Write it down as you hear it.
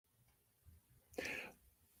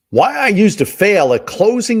Why I used to fail at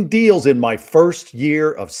closing deals in my first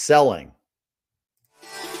year of selling.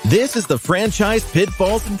 This is the Franchise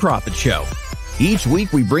Pitfalls and Profit Show. Each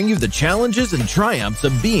week, we bring you the challenges and triumphs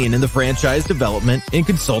of being in the franchise development and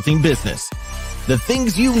consulting business. The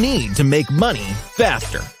things you need to make money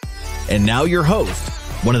faster. And now your host,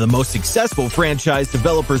 one of the most successful franchise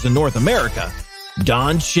developers in North America,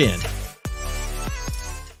 Don Shin.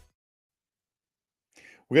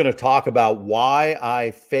 We're going to talk about why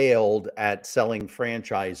I failed at selling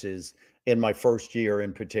franchises in my first year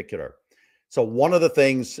in particular. So one of the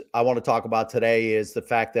things I want to talk about today is the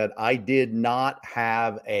fact that I did not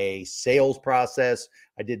have a sales process.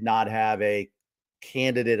 I did not have a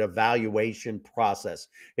candidate evaluation process.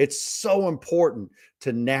 It's so important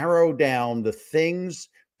to narrow down the things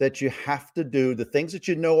that you have to do, the things that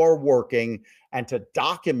you know are working, and to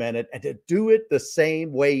document it and to do it the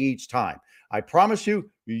same way each time. I promise you,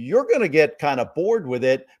 you're going to get kind of bored with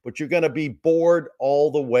it, but you're going to be bored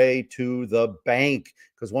all the way to the bank.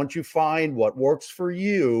 Because once you find what works for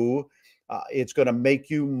you, it's going to make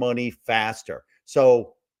you money faster.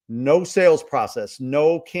 So no sales process,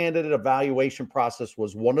 no candidate evaluation process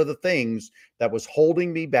was one of the things that was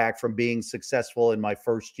holding me back from being successful in my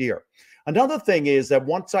first year. Another thing is that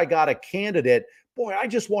once I got a candidate, boy, I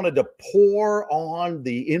just wanted to pour on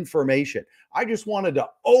the information. I just wanted to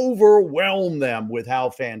overwhelm them with how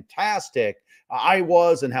fantastic I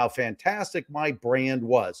was and how fantastic my brand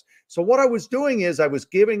was. So what I was doing is I was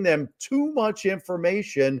giving them too much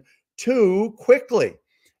information too quickly.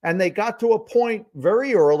 And they got to a point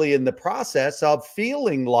very early in the process of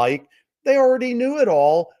feeling like they already knew it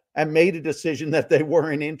all and made a decision that they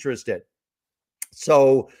weren't interested.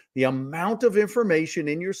 So the amount of information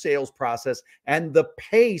in your sales process and the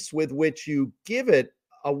pace with which you give it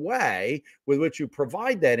away, with which you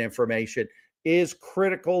provide that information, is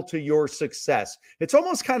critical to your success. It's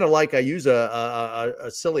almost kind of like I use a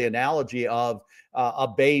silly analogy of a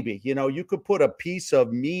baby. You know, you could put a piece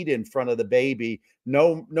of meat in front of the baby,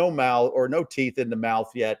 no mouth or no teeth in the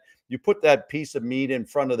mouth yet. You put that piece of meat in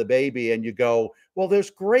front of the baby and you go, well, there's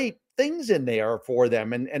great things in there for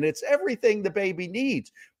them. And it's everything the baby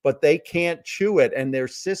needs, but they can't chew it and their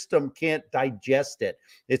system can't digest it.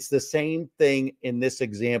 It's the same thing in this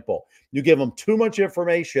example. You give them too much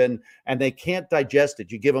information and they can't digest it.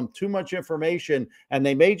 You give them too much information and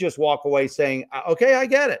they may just walk away saying, okay, I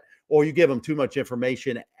get it. Or you give them too much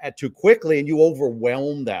information too quickly and you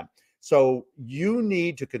overwhelm them. So you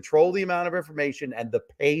need to control the amount of information and the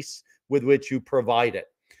pace with which you provide it.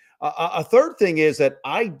 A third thing is that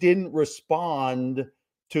I didn't respond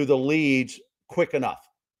to the leads quick enough.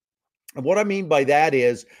 And what I mean by that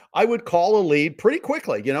is I would call a lead pretty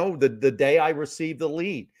quickly, you know, the day I received the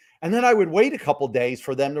lead. And then I would wait a couple days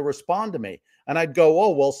for them to respond to me. And I'd go,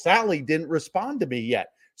 oh, well, Sally didn't respond to me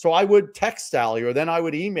yet. So I would text Sally or then I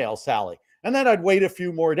would email Sally. And then I'd wait a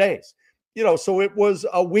few more days. You know, so it was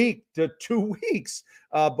a week to 2 weeks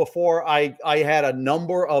before I had a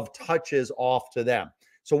number of touches off to them.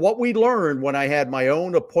 So what we learned when I had my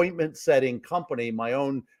own appointment setting company, my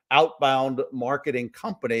own outbound marketing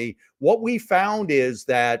company, what we found is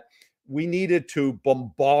that we needed to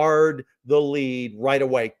bombard the lead right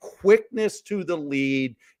away. Quickness to the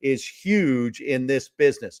lead is huge in this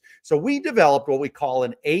business. So we developed what we call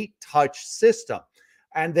an 8-touch system.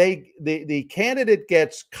 And the candidate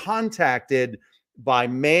gets contacted by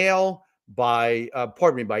mail, by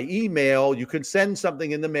email. You can send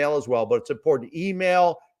something in the mail as well, but it's important.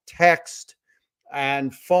 Email, text,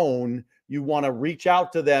 and phone. You want to reach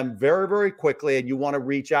out to them very, very quickly, and you want to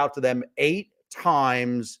reach out to them 8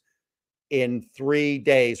 times in 3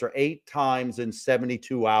 days or 8 times in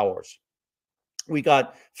 72 hours. We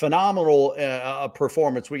got phenomenal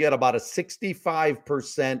performance. We got about a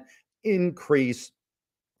 65% increase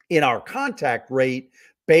in our contact rate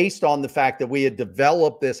based on the fact that we had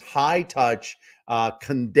developed this high touch,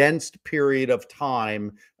 condensed period of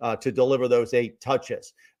time to deliver those 8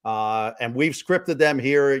 touches. And we've scripted them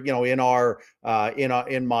here, you know,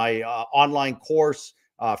 in my online course,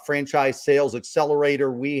 Franchise Sales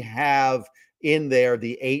Accelerator. We have in there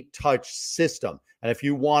the 8-touch system. And if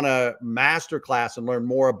you want a masterclass and learn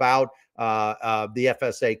more about the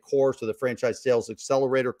FSA course or the Franchise Sales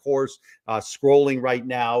Accelerator course, scrolling right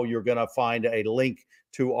now, you're going to find a link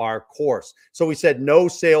to our course. So we said no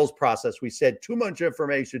sales process. We said too much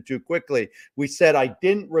information too quickly. We said I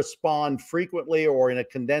didn't respond frequently or in a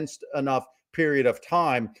condensed enough period of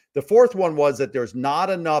time. The fourth one was that there's not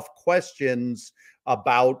enough questions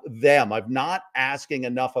about them. I'm not asking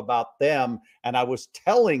enough about them. And I was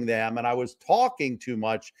telling them, and I was talking too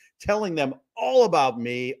much, telling them all about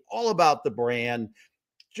me, all about the brand,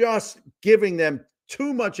 just giving them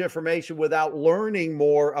too much information without learning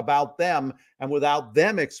more about them and without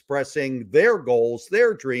them expressing their goals,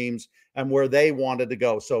 their dreams, and where they wanted to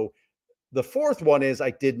go. So the fourth one is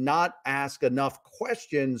I did not ask enough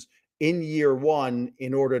questions in year one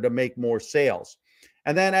in order to make more sales.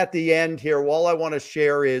 And then at the end here, all I want to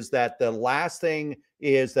share is that the last thing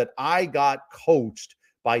is that I got coached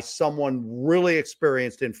by someone really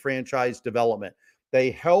experienced in franchise development.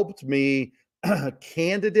 They helped me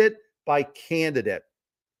candidate by candidate.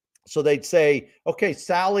 So they'd say, okay,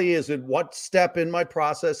 Sally is at what step in my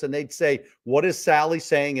process? And they'd say, what is Sally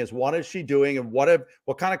saying? What is she doing? And what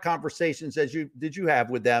kind of conversations did you have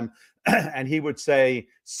with them? And he would say,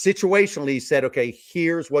 situationally, he said, okay,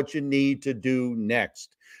 here's what you need to do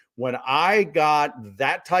next. When I got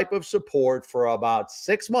that type of support for about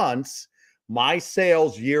 6 months, my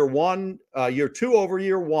sales year two over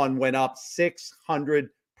year one went up 600%.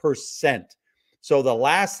 So the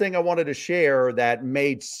last thing I wanted to share that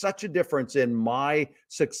made such a difference in my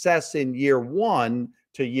success in year one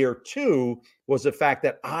to year two was the fact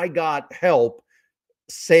that I got help,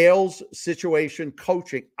 sales situation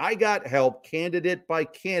coaching. I got help candidate by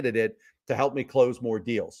candidate to help me close more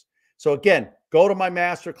deals. So again, go to my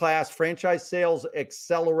masterclass, Franchise Sales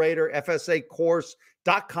Accelerator,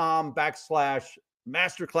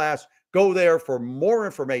 FSAcourse.com/masterclass. Go there for more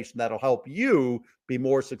information that'll help you be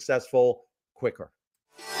more successful quicker.